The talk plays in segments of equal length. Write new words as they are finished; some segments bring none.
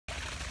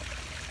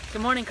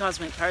Good morning,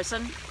 Cosmic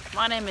Person.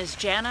 My name is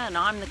Jana and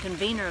I'm the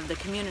convener of the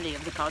community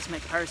of the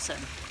Cosmic Person.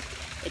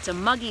 It's a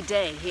muggy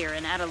day here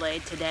in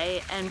Adelaide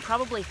today and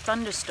probably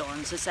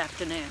thunderstorms this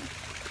afternoon.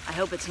 I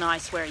hope it's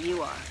nice where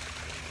you are.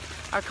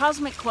 Our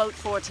cosmic quote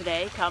for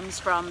today comes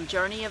from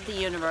Journey of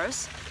the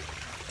Universe,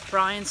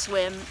 Brian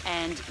Swimme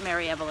and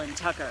Mary Evelyn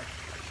Tucker.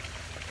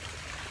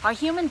 Our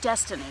human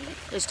destiny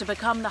is to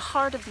become the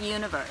heart of the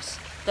universe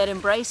that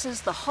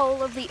embraces the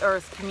whole of the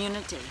Earth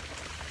community.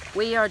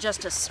 We are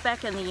just a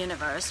speck in the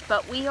universe,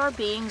 but we are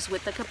beings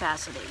with the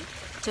capacity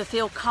to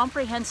feel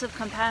comprehensive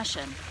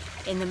compassion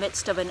in the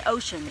midst of an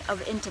ocean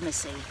of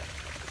intimacy.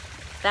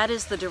 That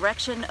is the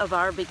direction of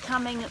our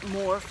becoming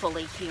more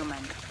fully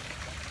human.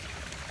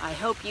 I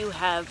hope you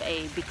have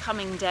a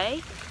becoming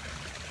day.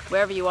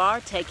 Wherever you are,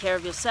 take care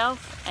of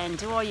yourself and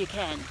do all you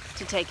can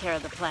to take care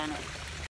of the planet.